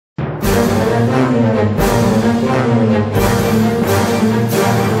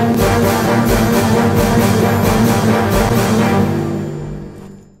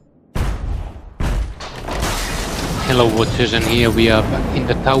Hello watchers, and here we are back in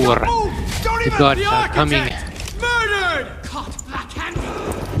the tower. The guards are coming.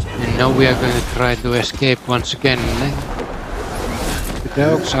 And now we are going to try to escape once again. The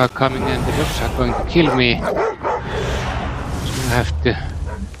dogs are coming and the dogs are going to kill me. So I have to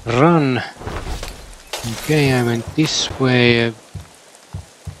run. Okay, I went this way.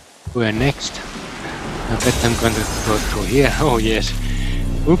 Where next? I bet I'm going to go through here. Oh yes.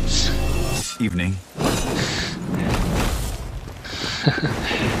 Oops. Evening.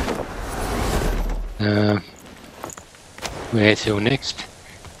 Where to next?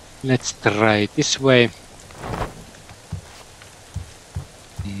 Let's try this way.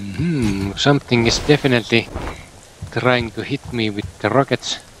 Something is definitely trying to hit me with the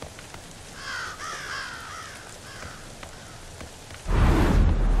rockets.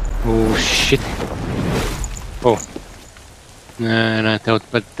 Oh shit. Oh. And I thought,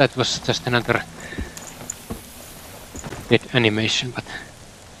 but that was just another dead animation, but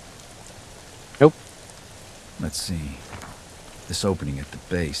nope. Let's see. This opening at the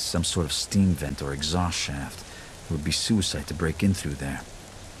base, some sort of steam vent or exhaust shaft. It would be suicide to break in through there.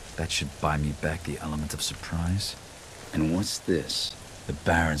 That should buy me back the element of surprise. And what's this? The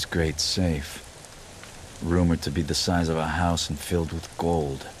Baron's great safe. Rumored to be the size of a house and filled with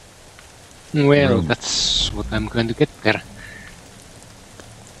gold. Well, that's what I'm going to get there.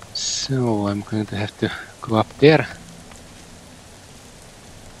 So I'm going to have to go up there.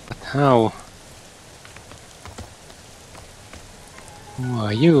 But how? Who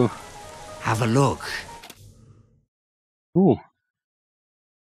are you? Have a look. Ooh.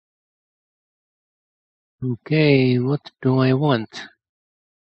 Okay, what do I want?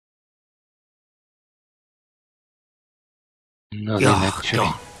 Nothing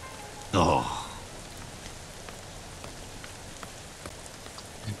actually. Oh.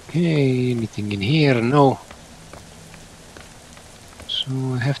 Okay, anything in here? No. So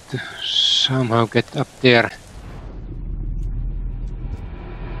I have to somehow get up there.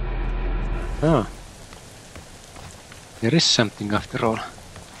 Ah. There is something after all.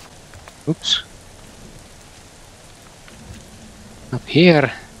 Oops. Up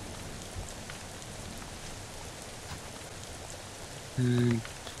here.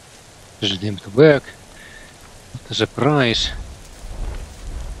 Doesn't seem to work. What a surprise.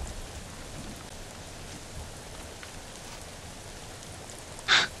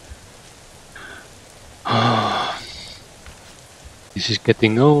 This is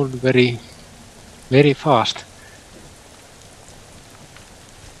getting old very fast.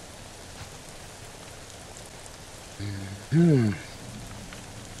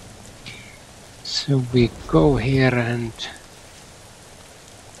 So we go here and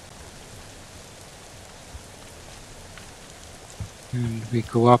we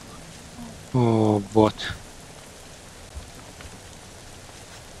go up. Oh, what?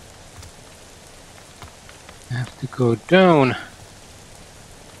 I have to go down.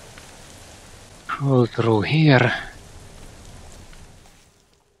 Crawl through here.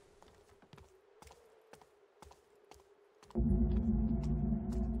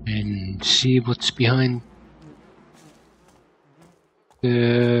 And see what's behind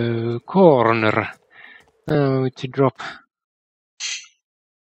the corner. Oh, it's a drop.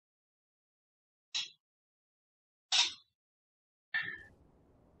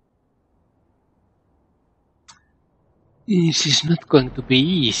 This is not going to be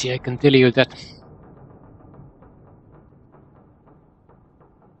easy, I can tell you that.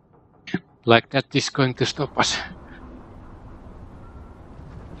 Like that is going to stop us.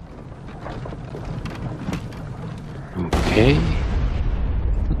 Okay.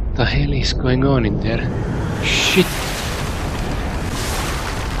 What the hell is going on in there? Shit!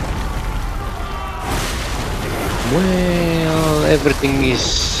 Well, everything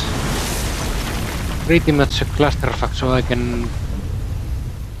is pretty much a clusterfuck, so I can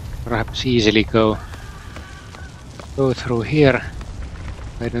perhaps easily go through here.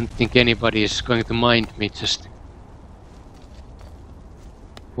 I don't think anybody is going to mind me just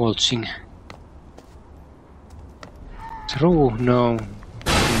waltzing through. No.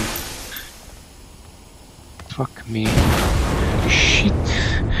 Fuck me. Shit.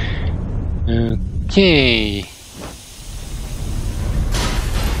 Okay.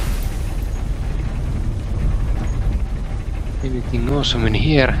 Anything awesome in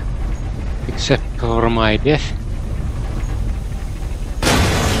here except for my death?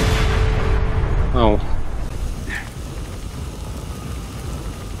 Oh.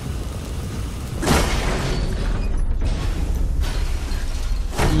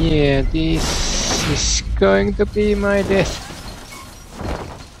 Yeah, this is going to be my death.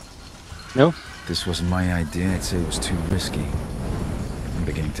 No? this wasn't my idea, I'd say it was too risky. I'm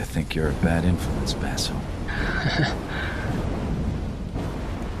beginning to think you're a bad influence, Basso.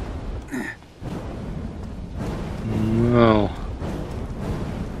 No.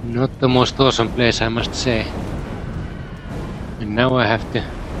 Not the most awesome place, I must say. And now I have to...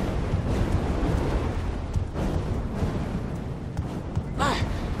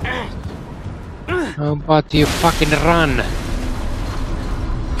 How about you fucking run?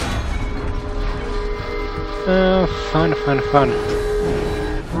 Fun.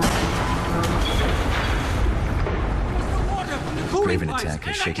 Graven attack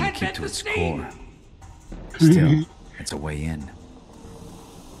has shaken the keep to its core. Still, it's a way in.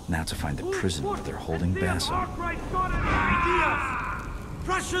 Now to find the prison where they're holding Basso.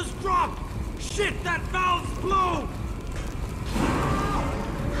 Pressure's dropped! Shit, that valve's blown!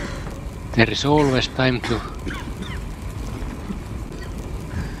 There is always time to...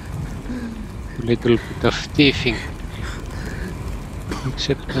 a little bit of thieving.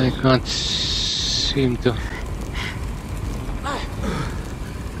 Except I can't seem to...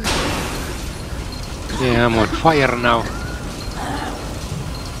 Yeah, I'm on fire now.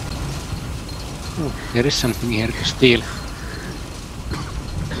 Oh, there is something here to steal.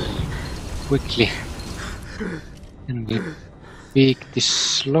 Quickly. Can we pick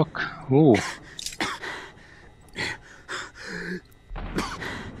this lock? Oh.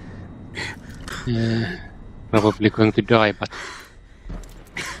 Probably going to die, but...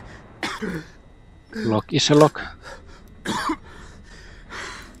 Lock is a lock.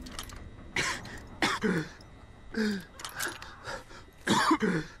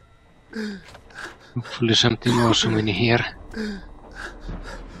 Hopefully something awesome in here.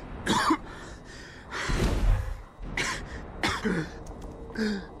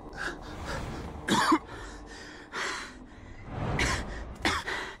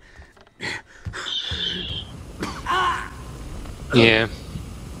 Yeah.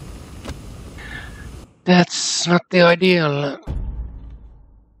 That's not the ideal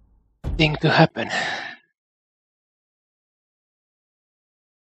thing to happen.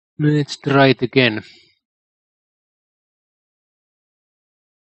 Let's try it again.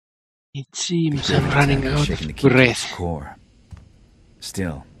 It seems I'm running out of breath.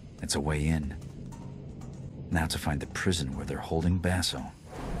 Still, it's a way in. Now to find the prison where they're holding Basso.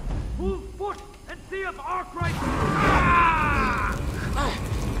 Move foot and see if Arkwright...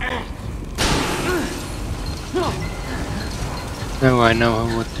 Now I know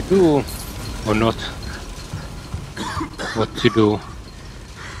what to do, or not what to do.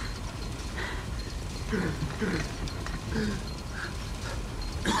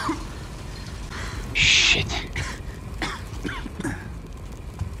 Shit.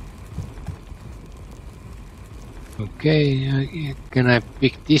 Okay, can I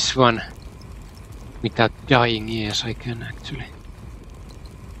pick this one without dying? Yes, I can actually.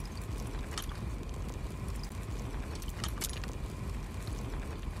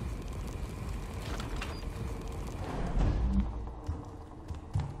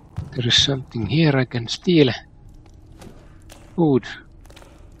 There is something here I can steal. Food.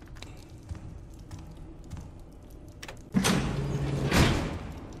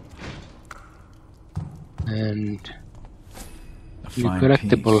 And new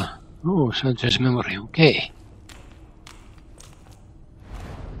collectible. Oh, Sancho's memory. Okay.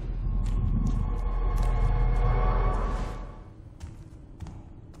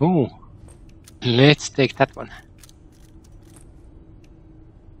 Oh, let's take that one.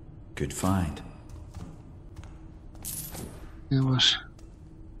 Good find. There was...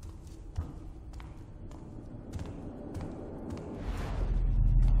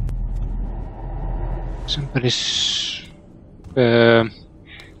 somebody's...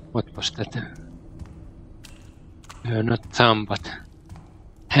 what was that? Not thumb, but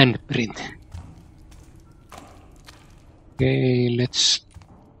handprint. Okay, let's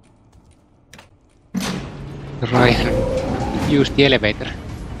try and use the elevator.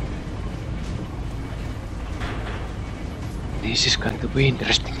 This is going to be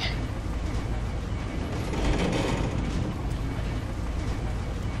interesting.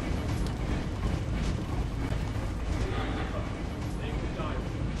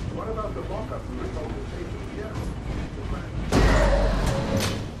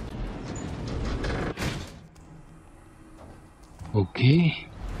 Okay,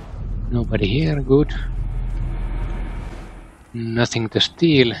 nobody here, good. Nothing to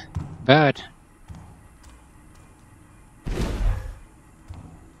steal, bad.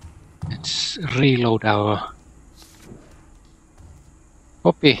 Let's reload our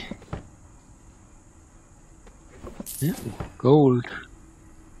copy. Yeah, gold.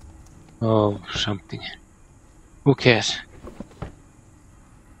 Oh, something. Who cares?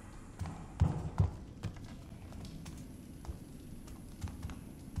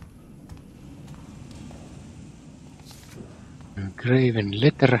 Graven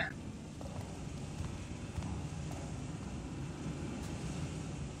letter.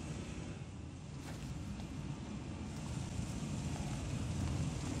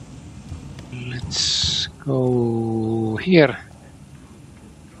 Let's go here.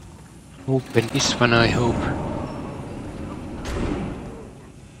 Open this one, I hope.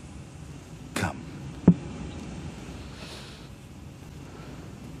 Come.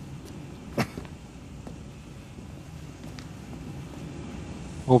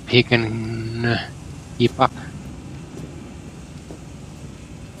 Hope he can keep up.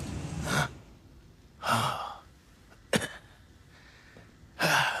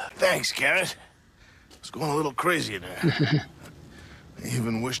 Thanks, Garrett. I was going a little crazy in there. I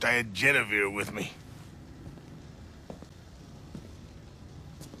even wished I had Genevieve with me.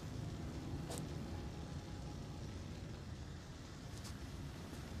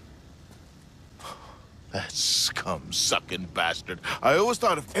 That scum-sucking bastard. I always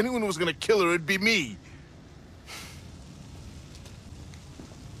thought if anyone was gonna kill her, it'd be me.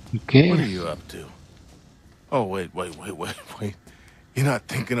 Okay. What are you up to? Oh, wait. You're not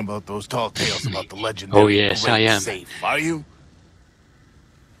thinking about those tall tales about the legendary Oh, yes, I great am. safe, are you?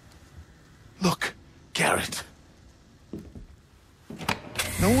 Look, Garrett.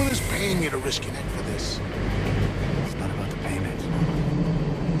 No one is paying you to risk your neck for this. It's not about the payment.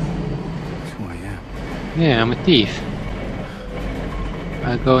 It's who I am. Yeah, I'm a thief.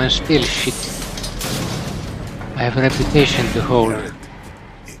 I go and steal shit. I have a reputation to hold. Garrett,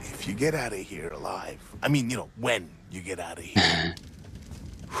 if you get out of here alive, I mean, you know, when you get out of here,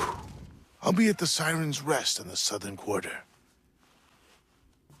 I'll be at the Siren's Rest in the Southern Quarter.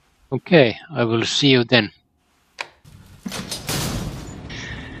 Okay, I will see you then.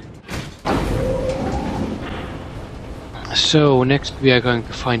 So, next we are going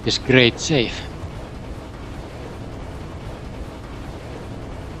to find this great safe.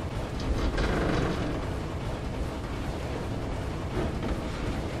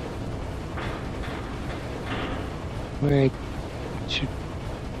 Wait,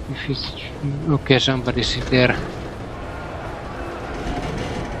 if it's okay, somebody's there.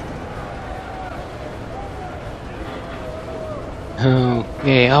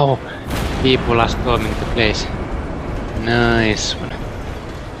 Okay, oh, people are storming the place. Nice one.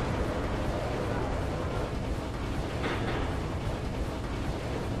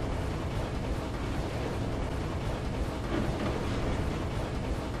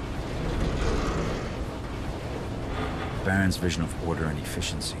 Baron's vision of order and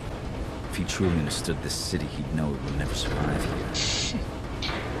efficiency. If he truly understood this city, he'd know it would never survive here.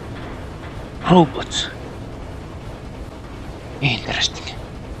 Robots. Interesting.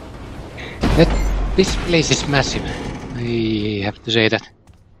 This place is massive. I have to say that.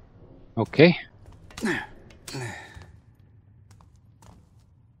 Okay.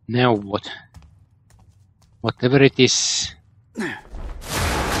 Now what? Whatever it is.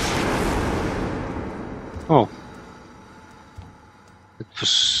 Oh. That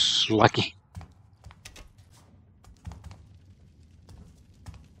was lucky.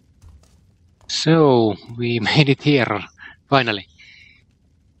 So, we made it here, finally.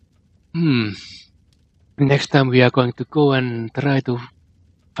 Next time we are going to go and try to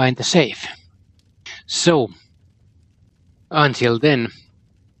find the safe. So, until then,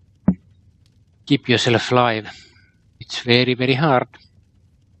 keep yourself alive. It's very, very hard.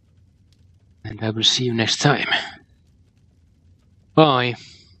 And I will see you next time. Bye.